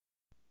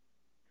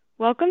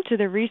Welcome to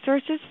the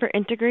Resources for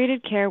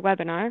Integrated Care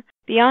webinar,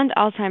 Beyond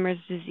Alzheimer's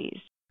Disease,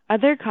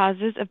 Other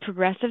Causes of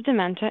Progressive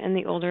Dementia in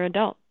the Older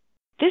Adult.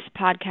 This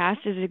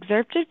podcast is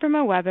excerpted from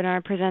a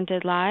webinar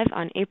presented live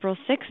on April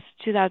 6,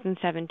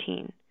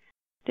 2017.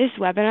 This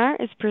webinar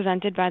is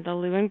presented by the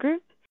Lewin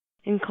Group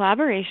in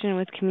collaboration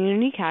with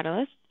Community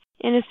Catalyst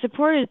and is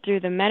supported through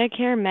the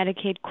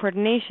Medicare-Medicaid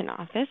Coordination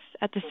Office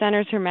at the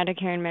Centers for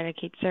Medicare and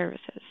Medicaid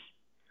Services.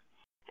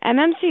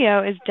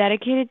 MMCO is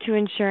dedicated to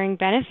ensuring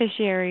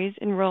beneficiaries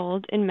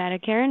enrolled in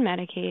Medicare and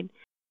Medicaid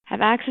have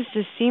access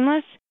to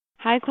seamless,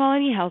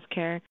 high-quality health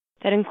care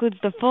that includes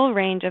the full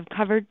range of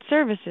covered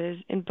services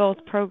in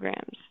both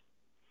programs.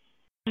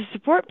 To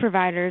support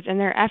providers in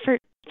their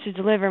effort to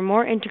deliver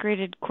more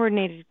integrated,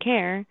 coordinated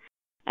care,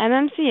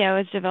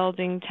 MMCO is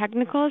developing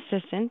technical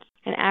assistance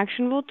and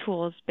actionable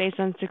tools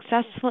based on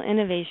successful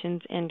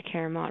innovations and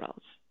care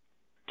models.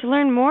 To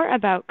learn more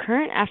about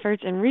current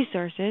efforts and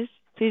resources,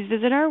 please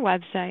visit our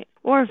website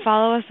or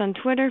follow us on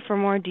Twitter for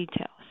more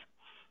details.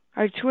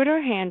 Our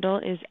Twitter handle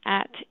is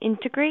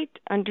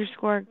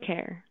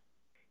 @integrate_care.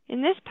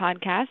 In this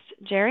podcast,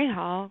 Jerry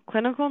Hall,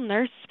 clinical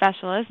nurse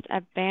specialist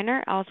at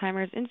Banner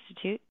Alzheimer's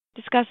Institute,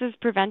 discusses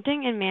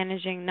preventing and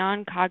managing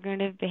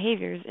non-cognitive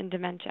behaviors in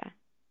dementia.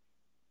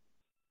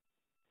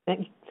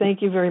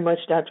 Thank you very much,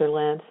 Dr.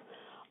 Lance.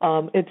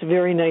 It's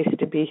very nice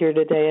to be here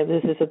today, and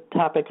this is a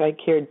topic I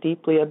care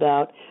deeply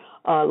about.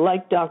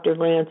 Like Dr.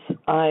 Lance,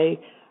 I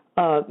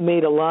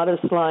made a lot of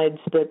slides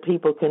that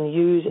people can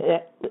use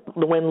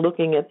when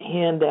looking at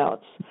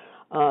handouts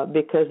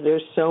because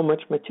there's so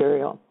much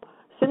material.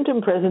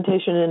 Symptom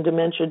presentation in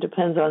dementia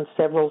depends on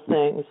several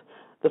things.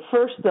 The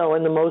first, though,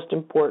 and the most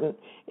important,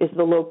 is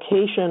the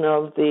location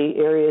of the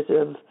areas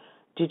of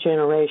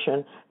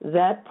degeneration.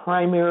 That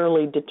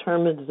primarily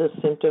determines the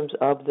symptoms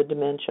of the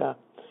dementia.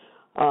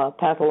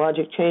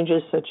 Pathologic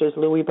changes such as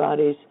Lewy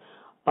bodies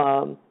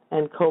and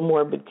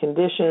comorbid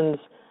conditions,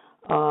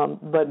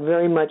 but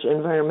very much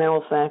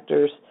environmental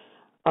factors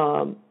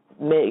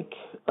make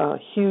a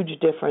huge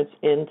difference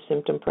in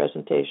symptom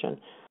presentation.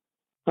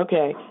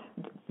 Okay,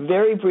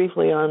 very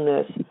briefly on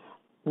this,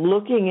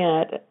 looking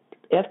at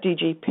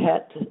FDG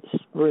PET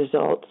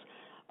results,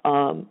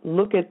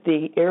 look at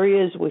the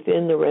areas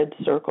within the red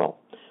circle.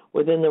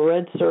 Within the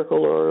red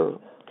circle or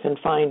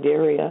confined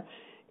area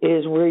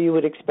is where you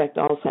would expect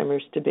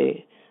Alzheimer's to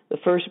be. The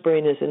first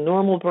brain is a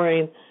normal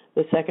brain.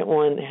 The second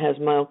one has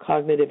mild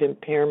cognitive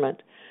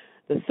impairment.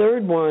 The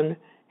third one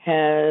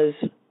has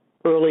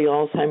early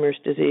Alzheimer's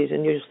disease,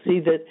 and you'll see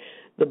that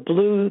the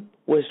blue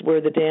was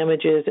where the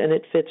damage is, and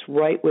it fits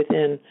right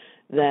within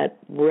that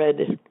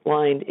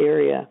red-lined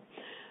area.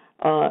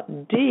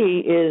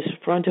 D is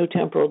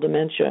frontotemporal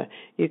dementia.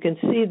 You can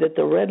see that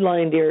the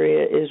red-lined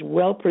area is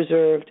well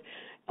preserved,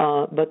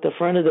 but the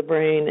front of the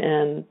brain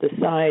and the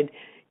side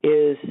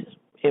is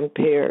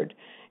impaired.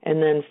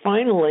 And then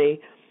finally,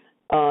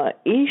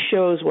 E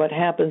shows what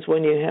happens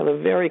when you have a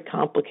very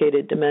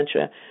complicated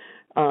dementia.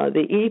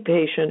 The E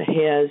patient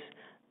has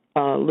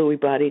Lewy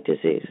body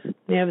disease.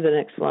 May I have the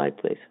next slide,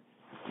 please?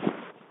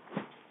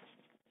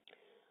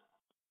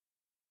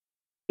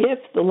 If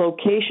the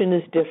location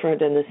is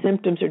different and the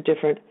symptoms are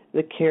different,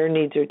 the care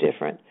needs are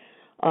different.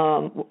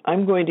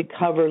 I'm going to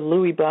cover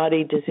Lewy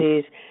body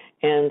disease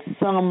and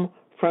some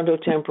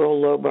frontotemporal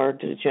lobar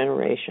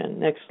degeneration.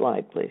 Next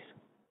slide, please.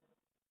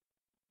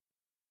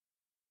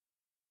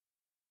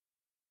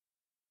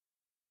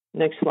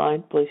 Next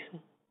slide, please.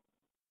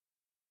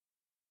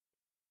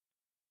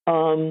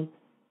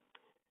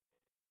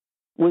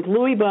 With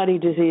Lewy body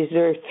disease,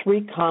 there are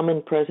three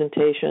common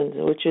presentations,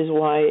 which is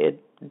why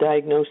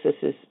diagnosis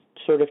is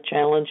sort of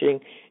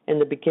challenging in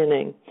the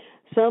beginning.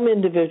 Some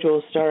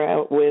individuals start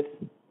out with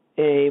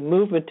a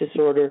movement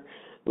disorder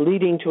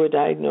leading to a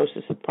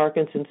diagnosis of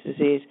Parkinson's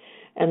disease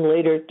and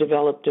later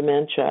develop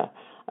dementia.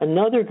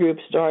 Another group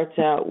starts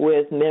out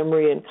with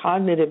memory and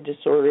cognitive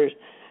disorders.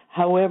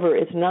 However,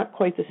 it's not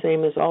quite the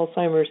same as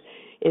Alzheimer's.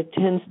 It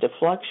tends to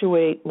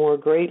fluctuate more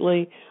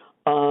greatly,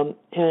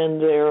 and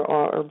there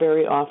are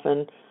very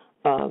often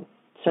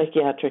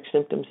psychiatric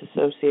symptoms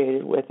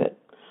associated with it.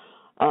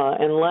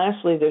 And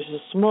lastly, there's a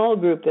small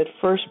group that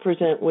first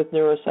present with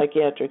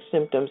neuropsychiatric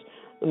symptoms.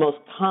 The most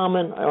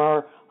common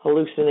are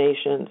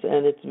hallucinations,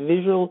 and it's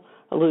visual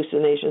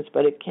hallucinations,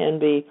 but it can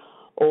be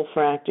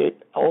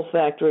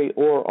olfactory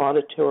or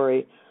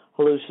auditory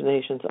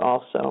hallucinations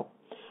also.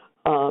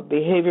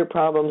 Behavior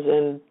problems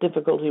and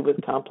difficulty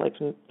with complex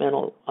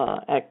mental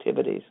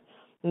activities.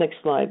 Next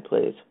slide,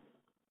 please.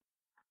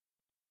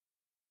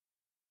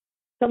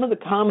 Some of the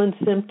common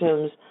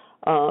symptoms,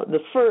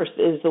 the first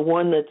is the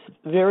one that's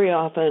very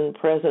often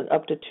present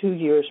up to 2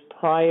 years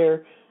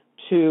prior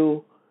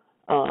to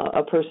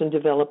a person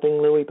developing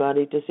Lewy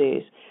body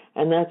disease,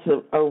 and that's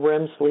a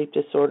REM sleep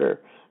disorder.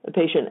 The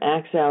patient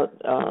acts out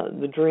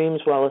the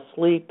dreams while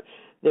asleep.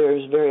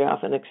 There's very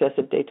often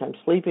excessive daytime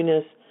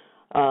sleepiness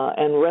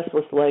and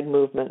restless leg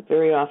movement.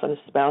 Very often a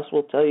spouse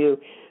will tell you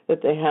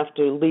that they have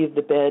to leave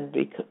the bed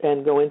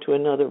and go into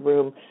another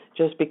room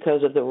just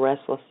because of the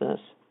restlessness.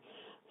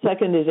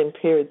 Second is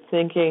impaired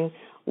thinking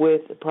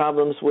with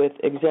problems with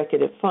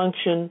executive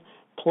function,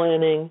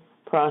 planning,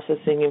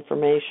 processing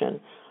information.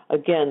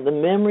 Again, the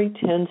memory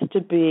tends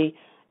to be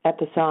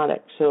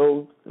episodic,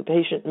 so the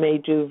patient may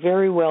do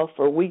very well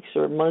for weeks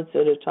or months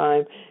at a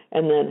time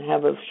and then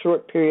have a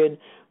short period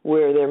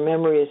where their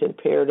memory is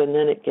impaired and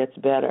then it gets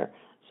better.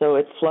 So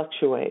it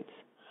fluctuates.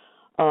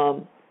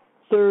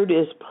 Third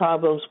is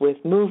problems with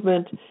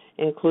movement,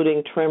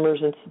 including tremors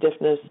and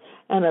stiffness,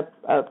 and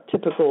a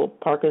typical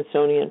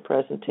Parkinsonian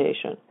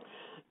presentation.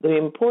 The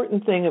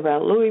important thing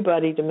about Lewy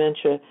body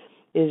dementia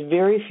is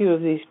very few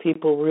of these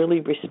people really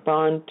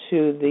respond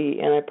to the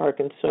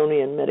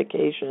anti-Parkinsonian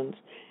medications,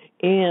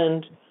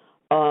 and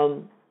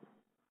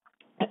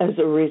as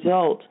a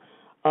result,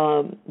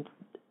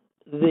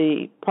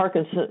 the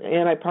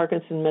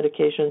anti-Parkinson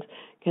medications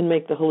can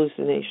make the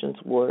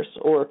hallucinations worse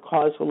or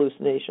cause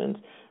hallucinations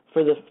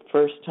for the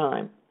first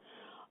time.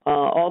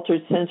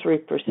 Altered sensory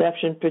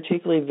perception,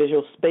 particularly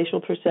visual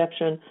spatial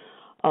perception,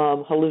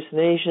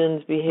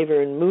 hallucinations,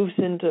 behavior and mood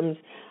symptoms,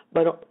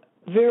 but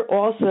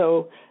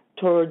also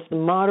towards the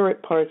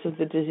moderate parts of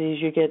the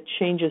disease, you get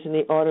changes in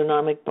the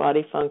autonomic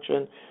body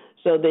function.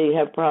 So they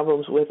have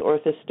problems with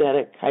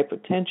orthostatic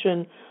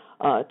hypotension,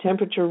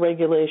 temperature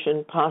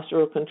regulation,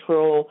 postural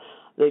control.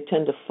 They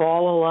tend to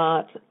fall a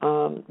lot,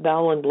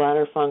 bowel and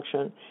bladder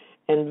function.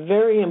 And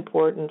very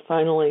important,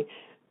 finally,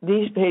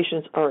 these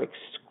patients are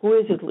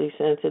exquisitely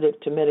sensitive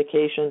to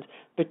medications,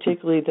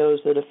 particularly those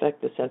that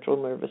affect the central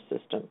nervous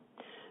system.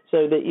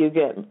 So that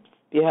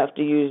you have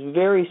to use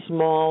very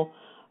small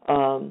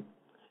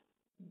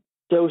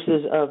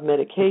doses of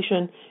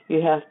medication.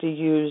 You have to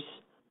use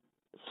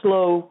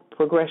slow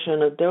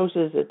progression of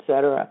doses,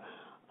 etc.,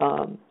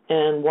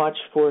 and watch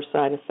for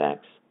side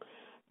effects.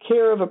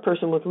 Care of a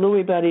person with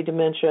Lewy body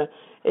dementia,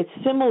 it's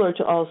similar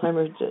to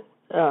Alzheimer's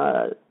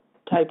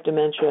type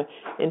dementia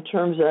in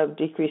terms of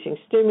decreasing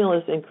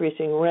stimulus,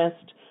 increasing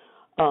rest,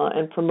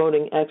 and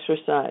promoting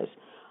exercise,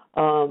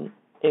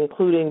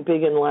 including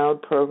big and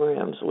loud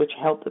programs, which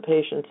help the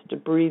patients to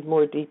breathe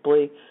more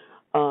deeply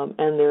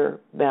and their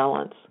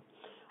balance.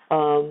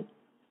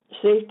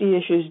 Safety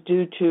issues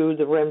due to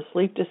the REM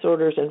sleep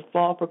disorders and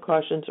fall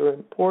precautions are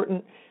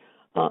important.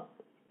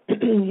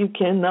 You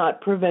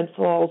cannot prevent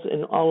falls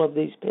in all of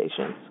these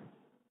patients.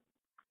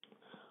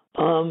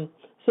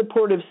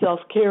 Supportive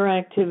self-care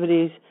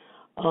activities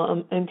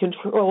and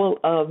control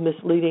of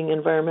misleading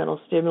environmental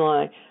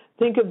stimuli.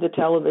 Think of the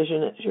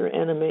television as your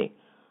enemy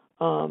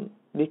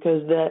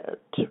because that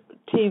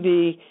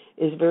TV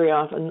is very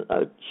often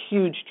a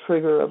huge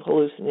trigger of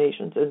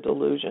hallucinations and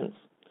delusions.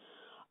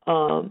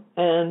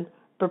 And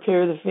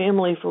prepare the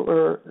family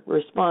for a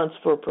response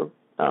for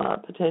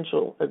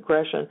potential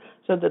aggression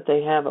so that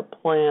they have a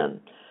plan.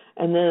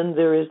 And then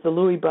there is the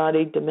Lewy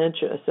Body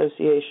Dementia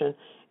Association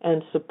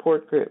and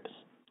support groups.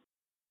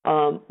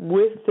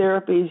 With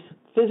therapies,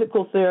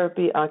 physical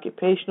therapy,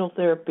 occupational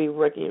therapy,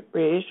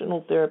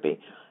 recreational therapy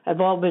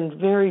have all been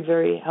very,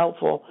 very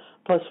helpful,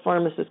 plus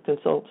pharmacist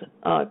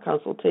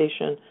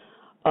consultation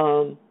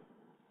on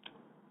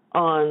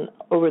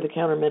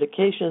over-the-counter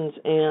medications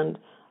and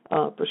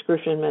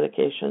prescription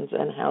medications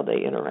and how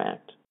they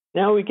interact.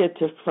 Now we get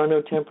to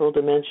frontotemporal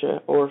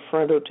dementia or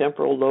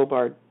frontotemporal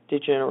lobar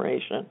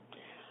degeneration.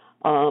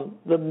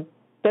 The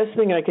best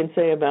thing I can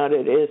say about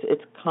it is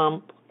it's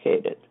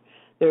complicated.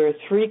 There are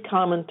three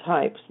common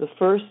types. The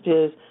first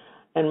is,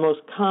 and most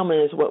common,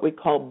 is what we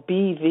call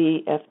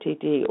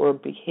BVFTD, or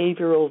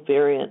behavioral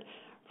variant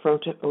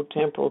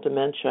frontotemporal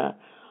dementia.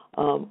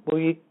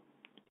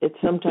 It's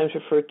sometimes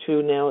referred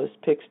to now as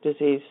Pick's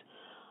disease.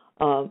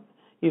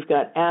 You've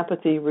got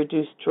apathy,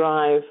 reduced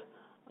drive,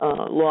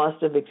 loss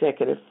of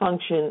executive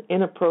function,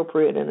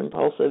 inappropriate and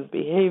impulsive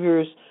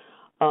behaviors,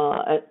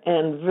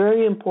 and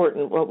very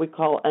important, what we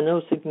call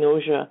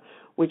anosognosia,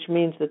 which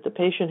means that the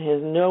patient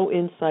has no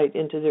insight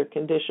into their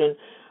condition,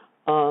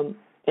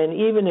 and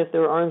even if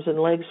their arms and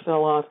legs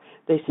fell off,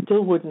 they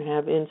still wouldn't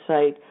have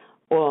insight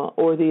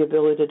or the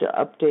ability to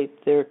update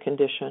their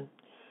condition.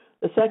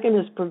 The second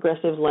is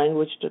progressive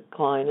language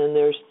decline, and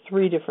there's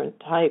three different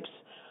types,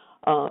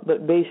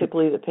 but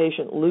basically the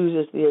patient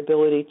loses the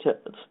ability to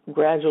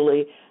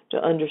gradually to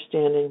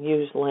understand and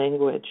use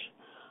language.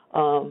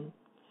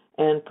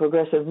 And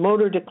progressive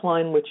motor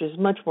decline, which is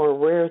much more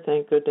rare,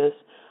 thank goodness.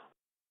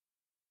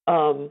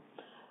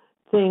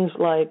 Things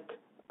like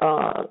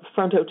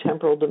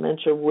frontotemporal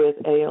dementia with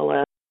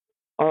ALS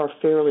are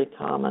fairly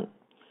common.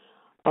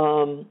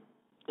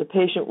 The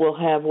patient will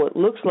have what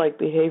looks like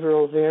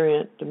behavioral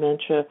variant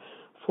dementia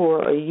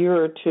for a year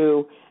or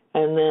two,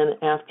 and then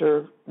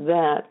after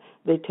that,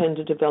 they tend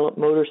to develop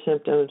motor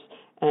symptoms,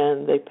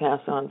 and they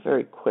pass on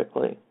very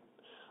quickly.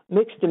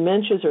 Mixed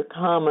dementias are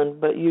common,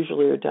 but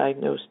usually are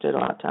diagnosed at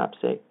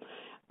autopsy.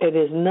 It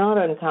is not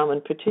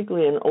uncommon,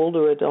 particularly in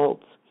older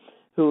adults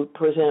who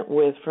present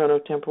with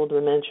frontotemporal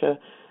dementia,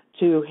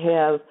 to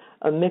have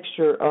a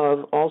mixture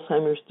of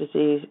Alzheimer's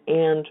disease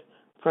and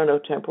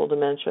frontotemporal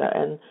dementia.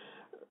 And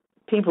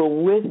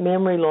people with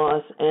memory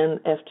loss and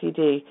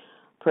FTD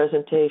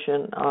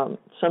presentation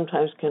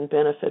sometimes can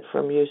benefit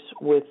from use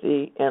with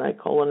the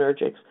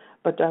anticholinergics,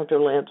 But Dr.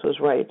 Lance was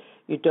right.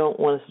 You don't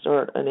want to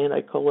start an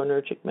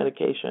anticholinergic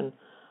medication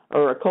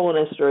or a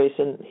cholinesterase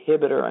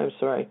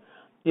inhibitor,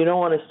 You don't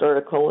want to start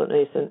a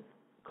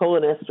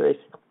cholinesterase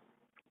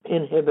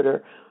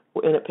inhibitor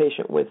in a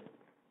patient with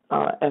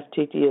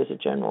FTD as a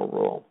general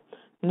rule.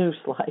 New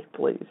slide,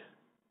 please.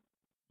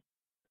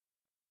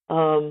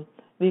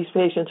 These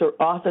patients are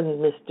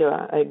often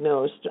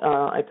misdiagnosed.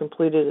 I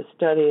completed a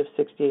study of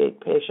 68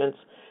 patients,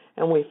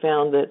 and we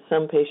found that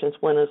some patients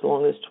went as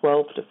long as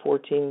 12 to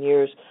 14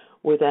 years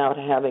without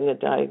having a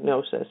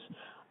diagnosis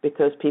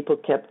because people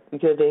kept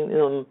giving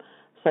them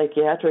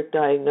psychiatric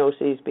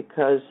diagnoses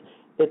because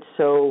it's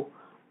so,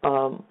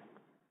 the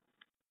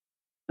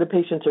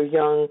patients are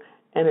young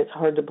and it's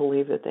hard to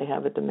believe that they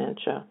have a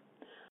dementia.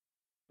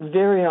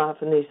 Very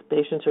often these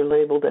patients are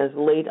labeled as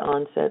late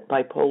onset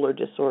bipolar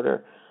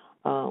disorder,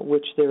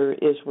 which there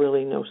is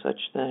really no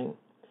such thing.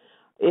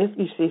 If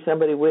you see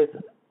somebody with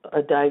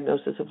a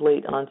diagnosis of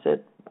late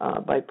onset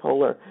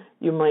bipolar,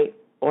 you might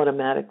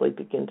automatically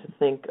begin to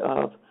think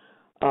of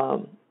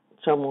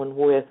someone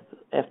with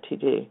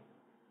FTD.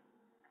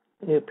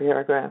 New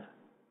paragraph.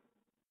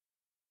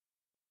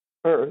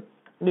 Or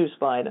new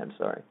slide,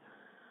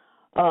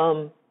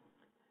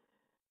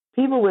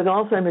 People with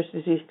Alzheimer's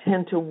disease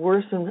tend to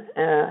worsen,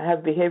 have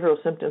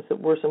behavioral symptoms that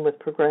worsen with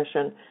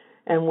progression,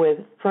 and with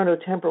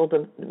frontotemporal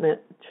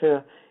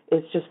dementia,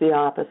 it's just the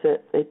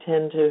opposite. They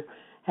tend to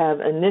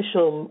have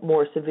initial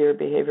more severe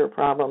behavior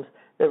problems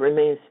that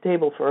remain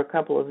stable for a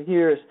couple of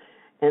years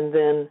and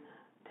then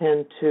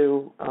tend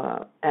to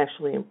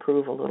actually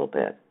improve a little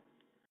bit.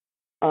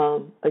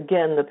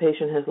 Again, the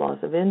patient has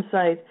loss of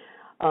insight.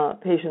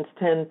 Patients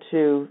tend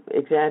to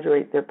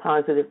exaggerate their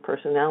positive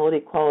personality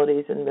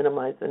qualities and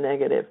minimize the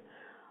negative.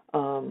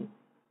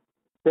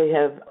 They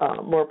have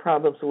more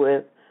problems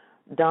with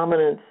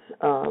dominance,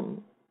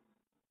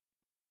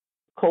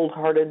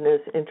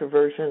 cold-heartedness,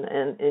 introversion,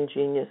 and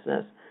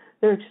ingenuousness.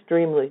 They're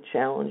extremely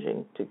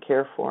challenging to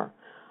care for,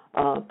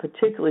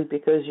 particularly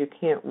because you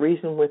can't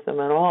reason with them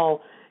at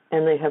all,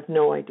 and they have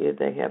no idea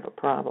they have a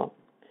problem.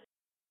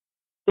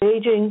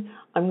 Staging,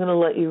 I'm going to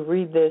let you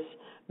read this,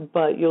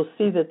 but you'll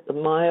see that the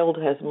mild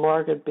has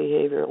marked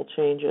behavioral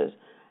changes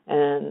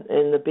and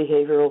in the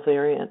behavioral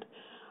variant.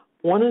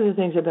 One of the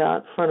things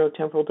about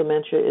frontotemporal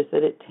dementia is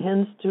that it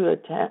tends to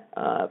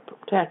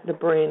attack the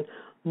brain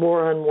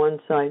more on one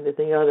side than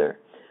the other.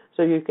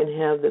 So you can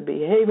have the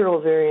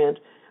behavioral variant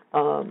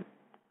in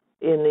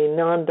the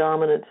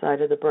non-dominant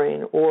side of the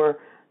brain or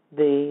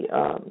the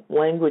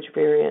language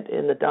variant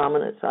in the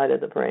dominant side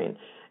of the brain.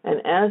 And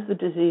as the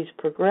disease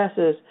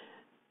progresses,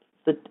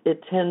 the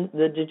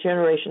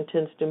degeneration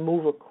tends to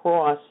move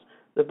across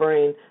the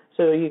brain,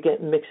 so you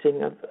get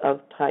mixing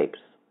of types.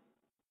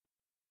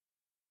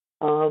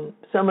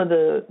 Some of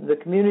the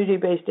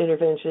community-based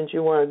interventions,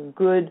 you want a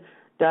good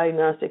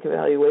diagnostic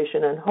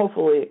evaluation and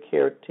hopefully a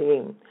care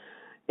team.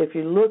 If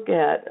you look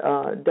at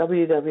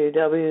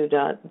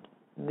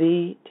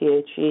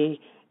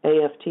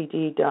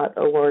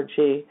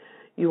www.theaftd.org,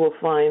 you will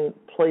find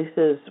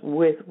places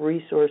with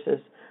resources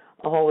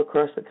all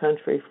across the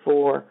country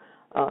for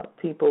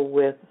people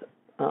with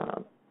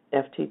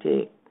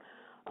FTD.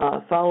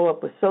 Follow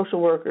up with social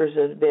workers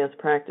and advanced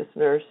practice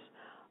nurse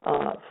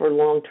for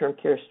long-term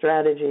care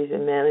strategies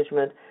and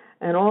management,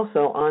 and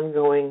also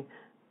ongoing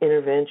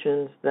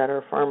interventions that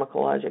are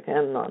pharmacologic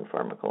and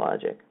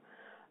non-pharmacologic.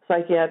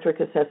 Psychiatric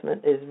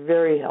assessment is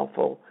very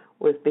helpful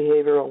with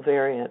behavioral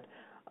variant.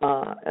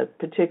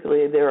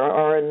 Particularly, there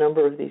are a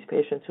number of these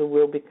patients who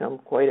will become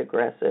quite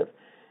aggressive,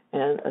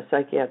 and a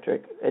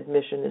psychiatric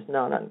admission is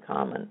not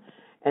uncommon.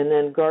 And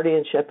then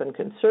guardianship and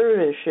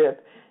conservatorship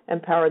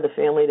empower the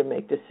family to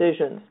make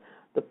decisions.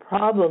 The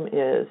problem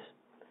is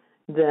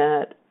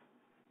that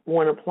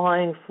when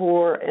applying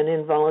for an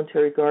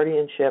involuntary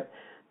guardianship,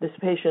 this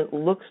patient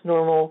looks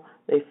normal,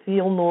 they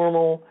feel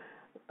normal,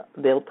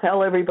 they'll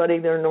tell everybody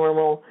they're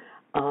normal,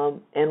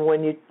 and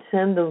when you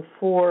send them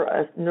for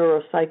a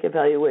neuropsych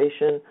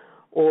evaluation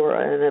or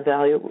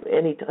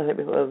any type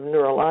of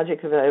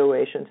neurologic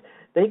evaluations,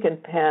 they can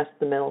pass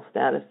the mental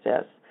status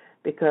test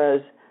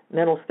because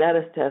mental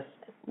status tests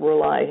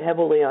rely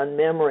heavily on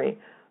memory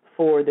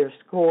for their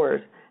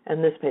scores,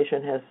 and this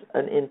patient has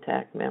an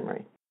intact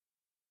memory.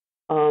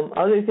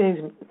 Other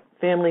things,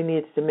 family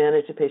needs to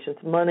manage the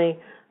patient's money,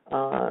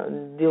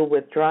 deal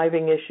with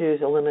driving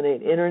issues,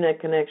 eliminate internet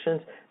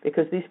connections,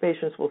 because these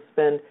patients will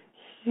spend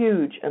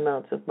huge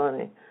amounts of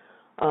money.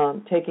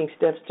 Taking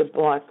steps to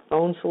block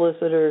phone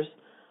solicitors,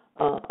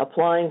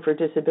 applying for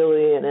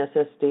disability and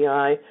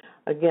SSDI.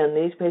 Again,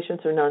 these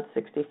patients are not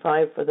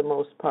 65 for the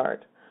most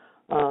part,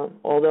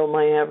 although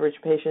my average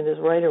patient is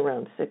right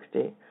around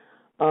 60.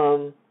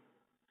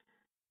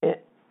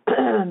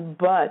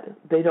 But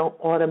they don't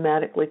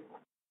automatically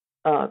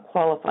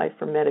qualify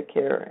for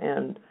Medicare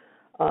and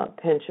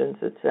pensions,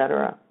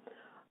 etc.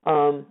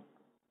 And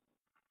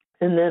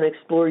then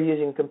explore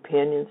using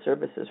companion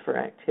services for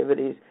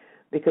activities,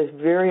 because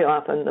very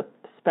often the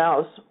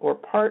spouse or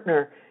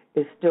partner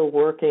is still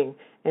working,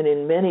 and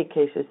in many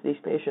cases these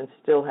patients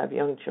still have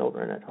young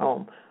children at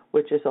home,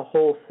 which is a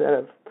whole set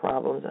of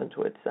problems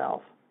unto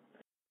itself.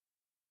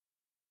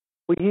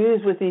 We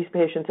use with these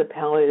patients a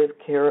palliative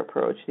care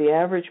approach. The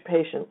average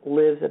patient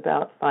lives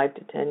about 5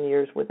 to 10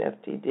 years with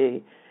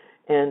FTD,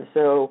 and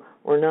so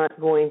we're not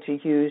going to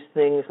use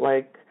things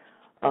like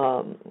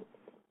Lipitor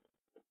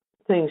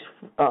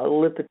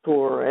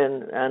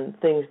and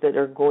things that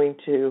are going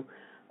to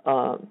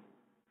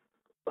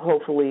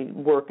hopefully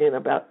work in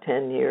about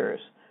 10 years.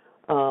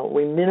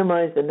 We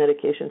minimize the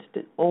medications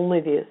to only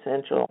the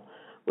essential.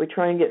 We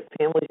try and get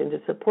families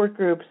into support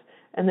groups,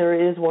 and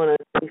there is one on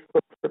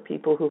Facebook for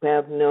people who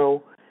have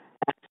no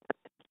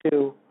access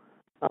to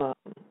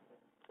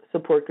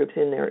support groups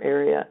in their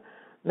area.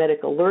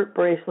 Medic alert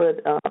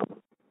bracelet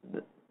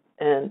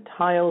and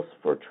tiles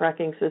for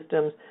tracking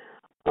systems.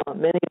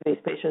 Many of these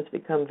patients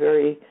become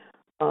very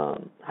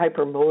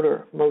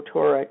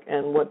hypermotoric,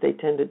 and what they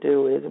tend to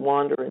do is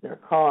wander in their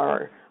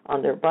car,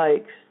 on their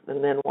bikes,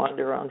 and then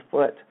wander on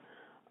foot.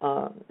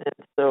 And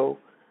so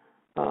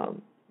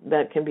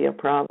that can be a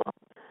problem.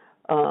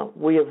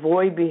 We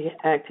avoid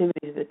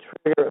activities that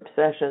trigger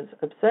obsessions.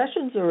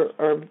 Obsessions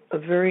are a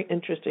very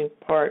interesting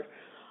part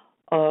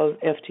of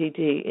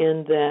FTD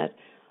in that,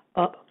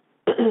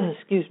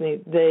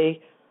 they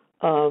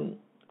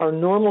are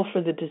normal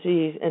for the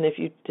disease, and if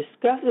you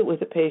discuss it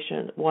with a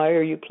patient, why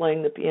are you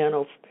playing the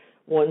piano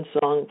one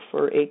song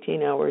for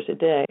 18 hours a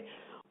day,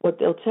 what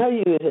they'll tell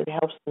you is it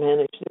helps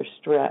manage their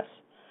stress.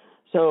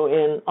 So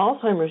in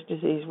Alzheimer's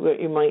disease,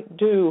 what you might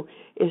do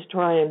is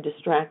try and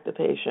distract the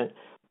patient.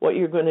 What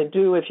you're going to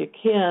do, if you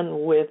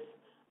can, with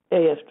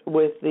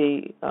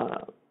the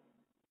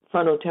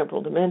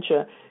frontotemporal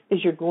dementia,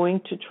 is you're going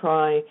to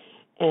try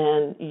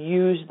and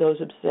use those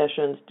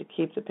obsessions to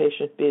keep the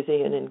patient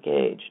busy and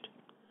engaged.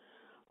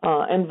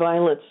 And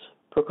violence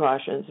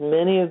precautions.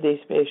 Many of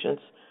these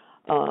patients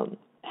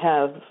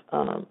have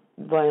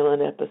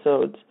violent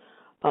episodes,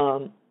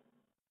 and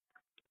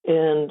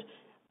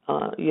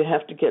you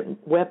have to get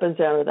weapons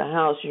out of the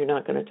house. You're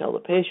not going to tell the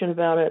patient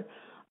about it.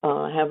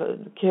 Have a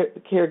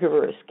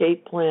caregiver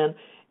escape plan,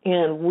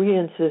 and we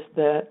insist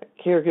that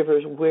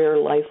caregivers wear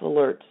life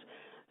alerts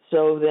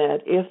so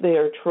that if they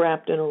are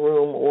trapped in a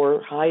room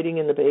or hiding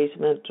in the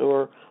basement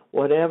or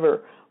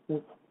whatever,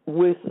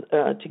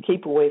 to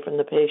keep away from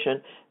the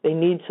patient, they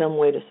need some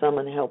way to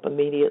summon help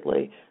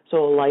immediately.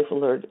 So a life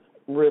alert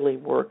really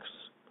works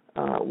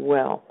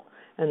well,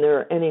 and there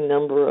are any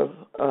number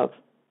of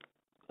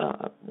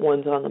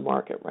ones on the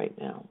market right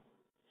now.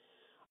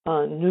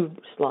 New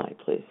slide,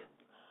 please.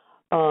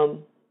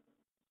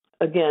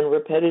 Again,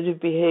 repetitive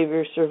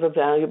behaviors serve a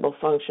valuable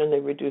function. They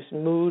reduce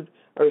mood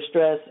or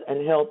stress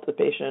and help the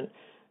patient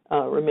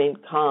remain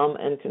calm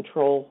and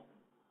control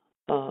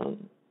the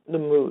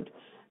mood.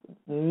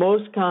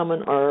 Most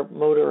common are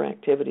motor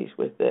activities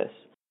with this.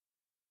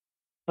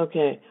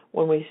 Okay,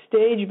 when we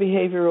stage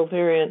behavioral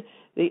variant,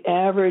 the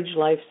average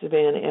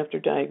lifespan after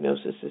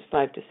diagnosis is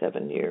 5 to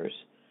 7 years.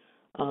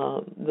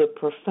 The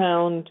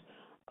profound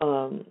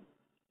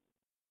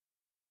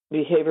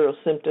behavioral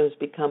symptoms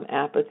become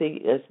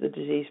apathy as the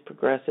disease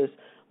progresses,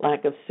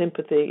 lack of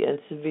sympathy, and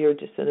severe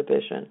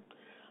disinhibition,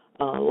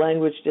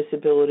 language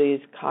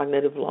disabilities,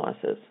 cognitive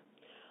losses.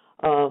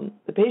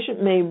 The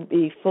patient may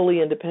be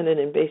fully independent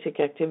in basic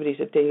activities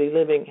of daily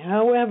living.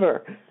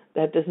 However,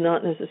 that does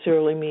not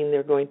necessarily mean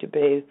they're going to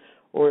bathe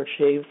or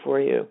shave for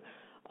you.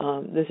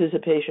 This is a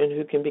patient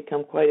who can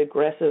become quite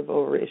aggressive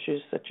over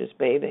issues such as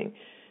bathing.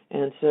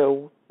 And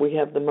so we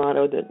have the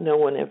motto that no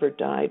one ever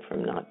died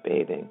from not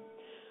bathing.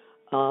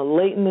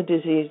 Late in the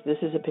disease, this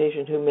is a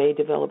patient who may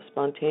develop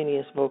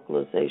spontaneous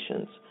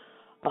vocalizations,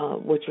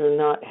 which are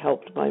not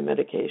helped by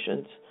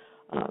medications,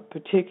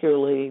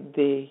 particularly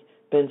the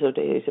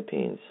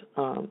benzodiazepines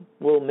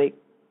will make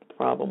the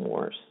problem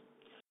worse.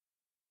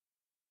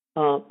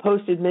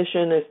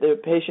 Post-admission, if the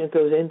patient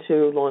goes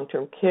into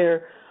long-term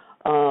care,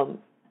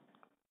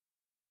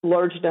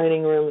 large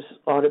dining rooms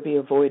ought to be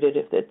avoided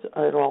if it's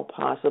at all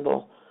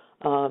possible.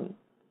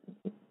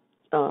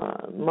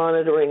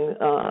 Monitoring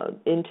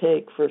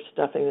intake for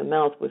stuffing the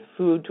mouth with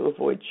food to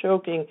avoid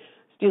choking,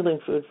 stealing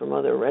food from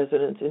other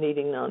residents, and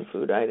eating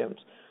non-food items.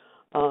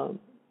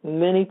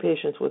 Many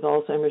patients with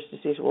Alzheimer's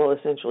disease will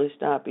essentially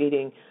stop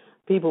eating.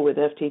 People with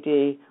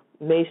FTD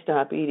may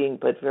stop eating,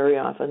 but very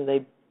often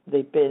they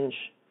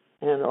binge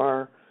and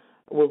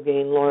will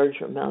gain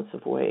large amounts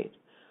of weight.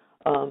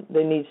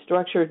 They need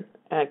structured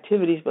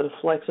activities, but a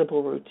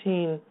flexible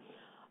routine.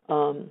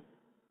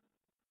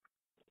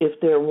 If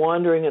they're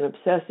wandering and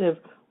obsessive,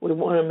 we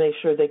want to make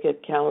sure they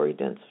get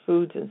calorie-dense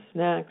foods and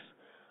snacks,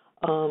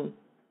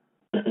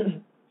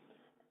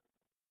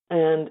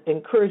 and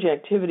encourage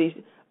activities.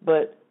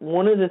 But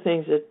one of the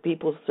things that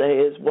people say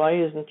is, why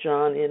isn't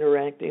John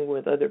interacting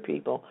with other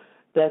people?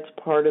 That's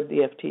part of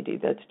the FTD.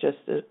 That's just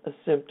a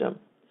symptom.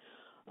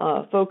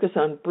 Focus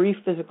on brief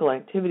physical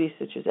activities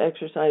such as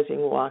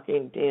exercising,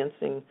 walking,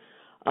 dancing,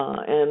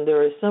 and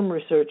there is some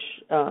research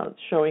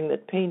showing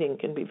that painting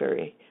can be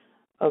very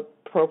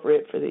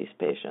appropriate for these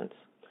patients.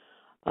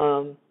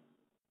 And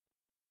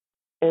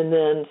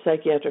then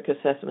psychiatric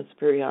assessments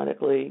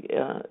periodically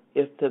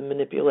if the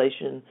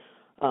manipulation,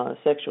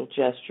 sexual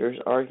gestures,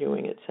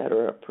 arguing,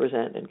 etc.,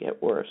 present and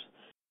get worse.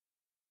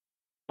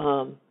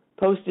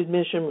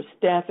 Post-admission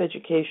staff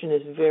education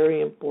is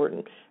very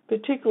important,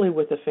 particularly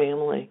with the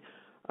family.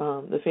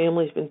 The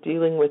family's been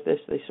dealing with this.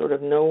 They sort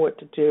of know what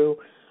to do.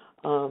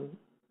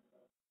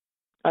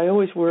 I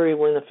always worry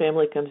when the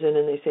family comes in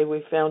and they say,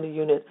 we found a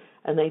unit,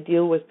 and they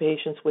deal with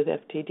patients with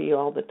FTD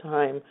all the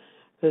time,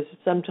 because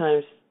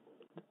sometimes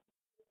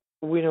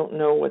we don't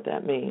know what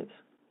that means.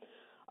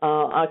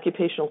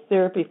 Occupational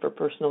therapy for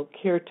personal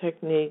care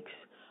techniques,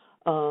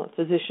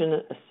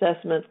 physician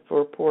assessment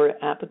for poor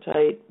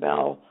appetite,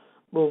 bowel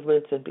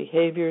movements, and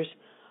behaviors.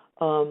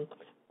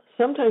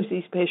 Sometimes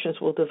these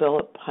patients will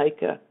develop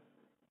pica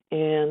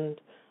and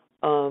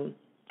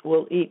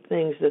will eat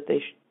things that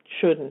they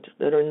shouldn't,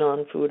 that are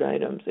non-food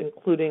items,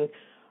 including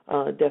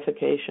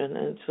defecation,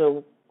 and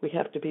so we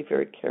have to be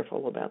very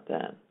careful about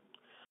that.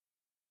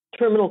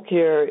 Terminal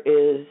care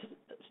is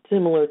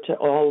similar to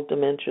all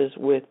dementias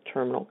with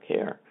terminal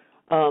care.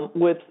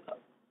 With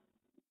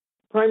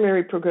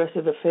primary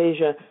progressive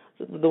aphasia,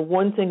 the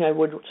one thing I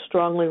would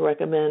strongly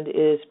recommend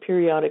is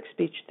periodic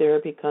speech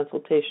therapy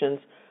consultations,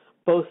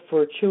 both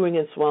for chewing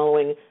and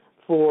swallowing,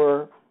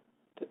 for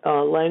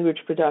language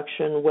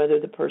production, whether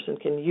the person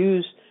can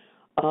use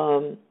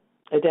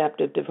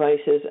adaptive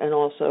devices, and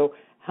also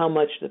how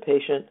much the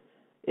patient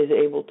is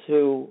able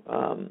to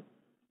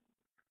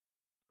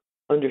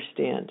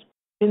understand.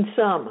 In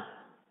sum,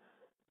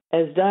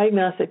 as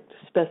diagnostic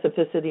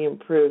specificity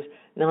improves,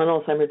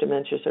 non-Alzheimer's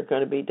dementias are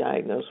going to be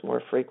diagnosed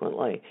more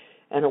frequently,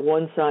 and a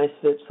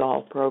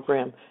one-size-fits-all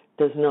program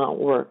does not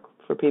work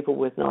for people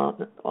with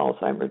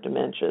non-Alzheimer's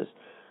dementias.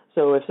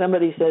 So if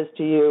somebody says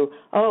to you,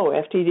 oh,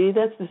 FTD,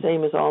 that's the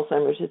same as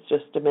Alzheimer's, it's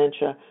just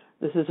dementia,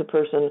 this is a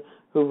person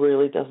who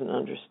really doesn't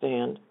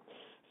understand.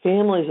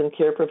 Families and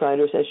care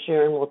providers, as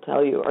Sharon will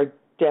tell you, are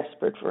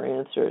desperate for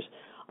answers,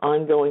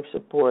 ongoing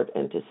support,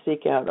 and to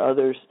seek out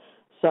others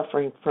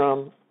suffering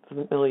from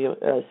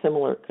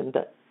similar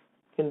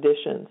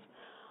conditions.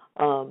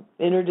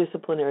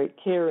 Interdisciplinary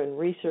care and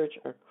research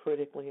are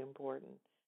critically important.